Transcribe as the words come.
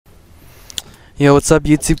Yo, what's up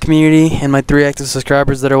YouTube community and my 3 active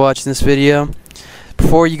subscribers that are watching this video.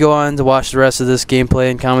 Before you go on to watch the rest of this gameplay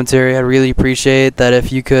and commentary, I'd really appreciate that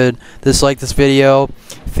if you could dislike this video,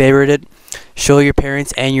 favorite it, show your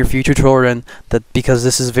parents and your future children that because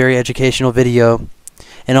this is a very educational video,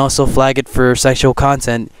 and also flag it for sexual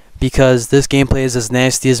content because this gameplay is as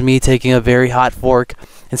nasty as me taking a very hot fork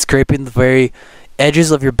and scraping the very edges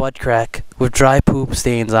of your butt crack with dry poop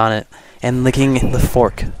stains on it and licking the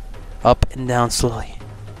fork up and down slowly.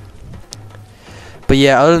 But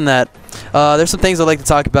yeah, other than that, there's some things I'd like to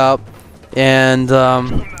talk about, and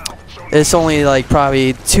it's only like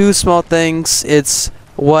probably 2 small things. It's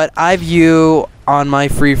what I view on my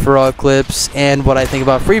free-for-all clips and what I think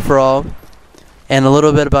about free-for-all, and a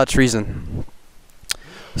little bit about treason.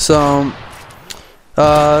 So,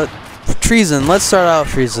 treason. Let's start out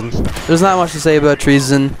with treason. There's not much to say about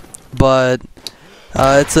treason, but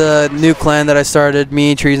it's a new clan that I started.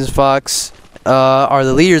 Me, Treason's Fox, are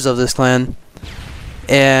the leaders of this clan,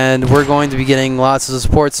 and we're going to be getting lots of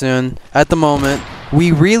support soon. At the moment,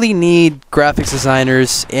 we really need graphics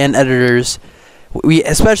designers and editors.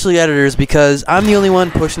 Especially editors, because I'm the only one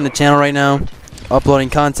pushing the channel right now, uploading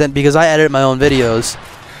content, because I edit my own videos.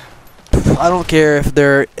 I don't care if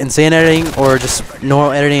they're insane editing or just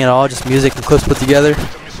normal editing at all, just music and clips put together,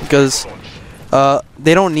 because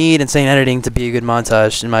they don't need insane editing to be a good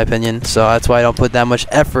montage, in my opinion. So that's why I don't put that much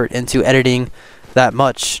effort into editing that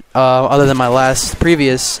much, other than my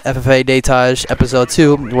previous FFA Daytage episode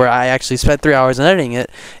 2, where I actually spent 3 hours in editing it,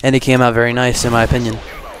 and it came out very nice, in my opinion.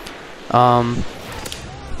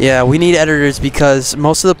 Yeah, we need editors because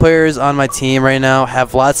most of the players on my team right now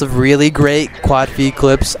have lots of really great quad feed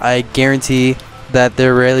clips. I guarantee that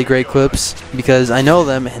they're really great clips because I know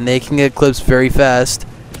them and they can get clips very fast.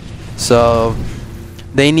 So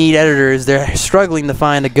they need editors. They're struggling to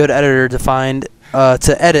find a good editor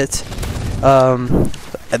to edit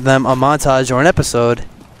them a montage or an episode,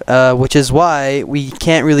 which is why we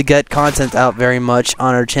can't really get content out very much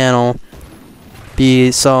on our channel. We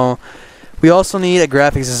also need a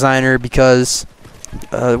graphics designer because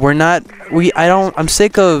I'm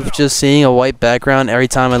sick of just seeing a white background every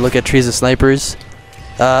time I look at trees of snipers.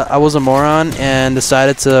 I was a moron and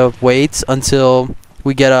decided to wait until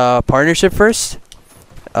we get a partnership first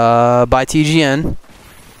by TGN,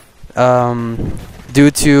 due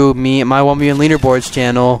to my 1 million leaderboards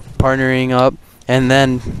channel partnering up, and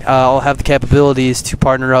then I'll have the capabilities to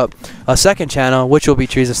partner up a second channel, which will be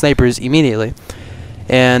Trees of Snipers immediately.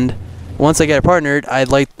 And once I get it partnered,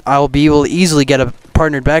 I'll be able to easily get a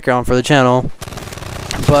partnered background for the channel.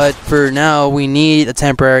 But for now, we need a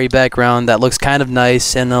temporary background that looks kind of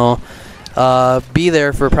nice, and they'll be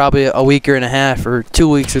there for probably a week and a half, or 2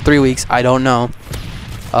 weeks, or 3 weeks. I don't know.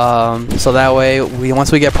 So that way,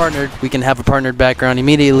 once we get partnered, we can have a partnered background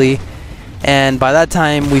immediately. And by that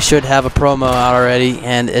time, we should have a promo out already,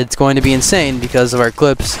 and it's going to be insane because of our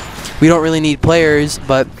clips. We don't really need players,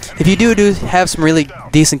 but if you do have some really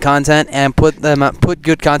decent content and put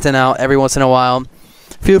good content out every once in a while,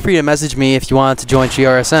 feel free to message me if you want to join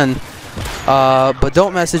TRSN. But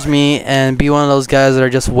don't message me and be one of those guys that are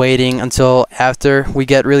just waiting until after we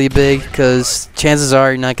get really big, because chances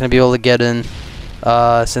are you're not going to be able to get in,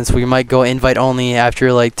 since we might go invite only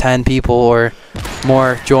after like 10 people or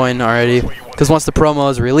more join already. Because once the promo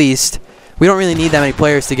is released, we don't really need that many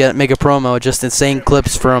players to make a promo, just insane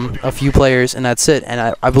clips from a few players, and that's it.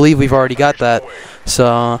 And I believe we've already got that.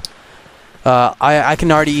 So I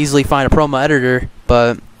can already easily find a promo editor,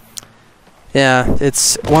 but yeah,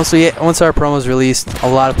 it's once our promo is released, a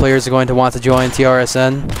lot of players are going to want to join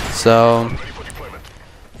TRSN. So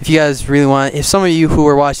if you guys really want, if some of you who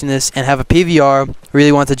are watching this and have a PVR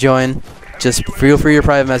really want to join, just feel free to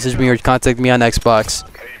private message me or contact me on Xbox.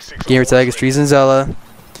 Gamer tag is TreasonZella.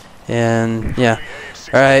 And yeah,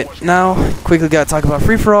 alright, now quickly gotta talk about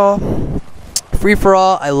free-for-all.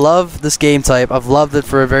 Free-for-all, I love this game type. I've loved it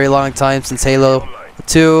for a very long time, since Halo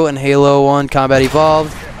 2 and Halo 1 Combat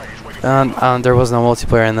Evolved. There was no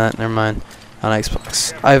multiplayer in that, never mind, on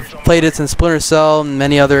Xbox. I've played it since Splinter Cell and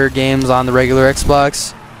many other games on the regular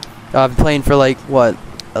Xbox. I've been playing for like, what,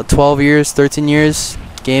 12 years, 13 years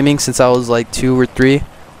gaming, since I was like 2 or 3.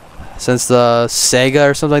 Since the Sega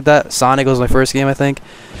or something like that. Sonic was my first game, I think.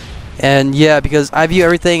 And yeah, because I view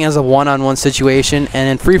everything as a one-on-one situation, and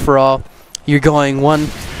in free-for-all, you're going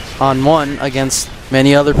one-on-one against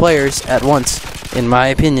many other players at once. In my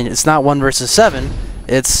opinion, it's not 1 versus 7.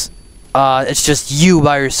 It's just you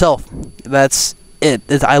by yourself. That's it.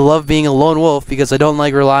 I love being a lone wolf because I don't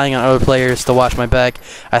like relying on other players to watch my back.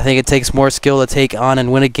 I think it takes more skill to take on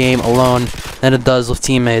and win a game alone than it does with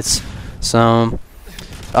teammates. So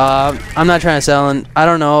I'm not trying to sell, and I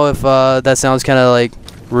don't know if that sounds kind of like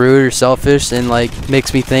rude or selfish and like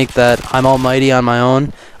makes me think that I'm almighty on my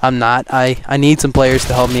own. I'm not. I need some players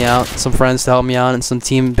to help me out, some friends to help me out, and some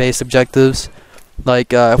team-based objectives.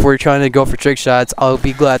 Like if we're trying to go for trick shots, I'll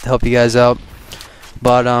be glad to help you guys out.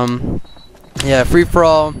 But yeah,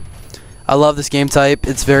 free-for-all, I love this game type.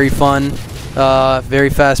 It's very fun, very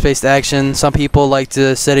fast-paced action. Some people like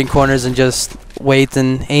to sit in corners and just wait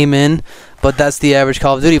and aim in, but that's the average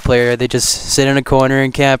Call of Duty player. They just sit in a corner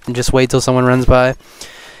and camp and just wait till someone runs by.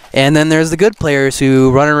 And then there's the good players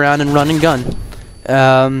who run around and run and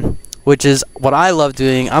gun, which is what I love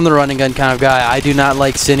doing. I'm the run and gun kind of guy. I do not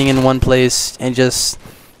like sitting in one place and just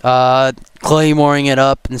claymoring it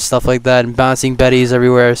up and stuff like that and bouncing betties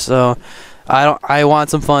everywhere. So I want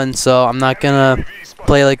some fun, so I'm not gonna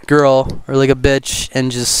play like a girl or like a bitch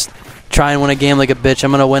and just try and win a game like a bitch.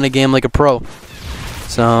 I'm gonna win a game like a pro.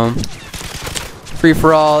 So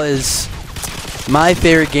free-for-all is my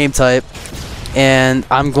favorite game type, and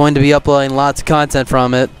I'm going to be uploading lots of content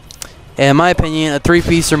from it. And in my opinion, a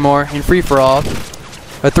 3-piece or more in free-for-all,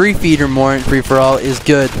 a 3 feed or more in free-for-all is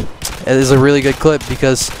good. It is a really good clip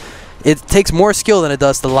because it takes more skill than it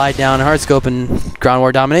does to lie down in hardscope and ground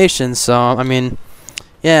war domination. So I mean,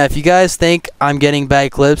 yeah, if you guys think I'm getting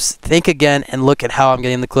bad clips, think again and look at how I'm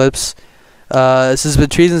getting the clips. This has been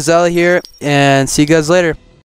Trees and Zella here, and see you guys later.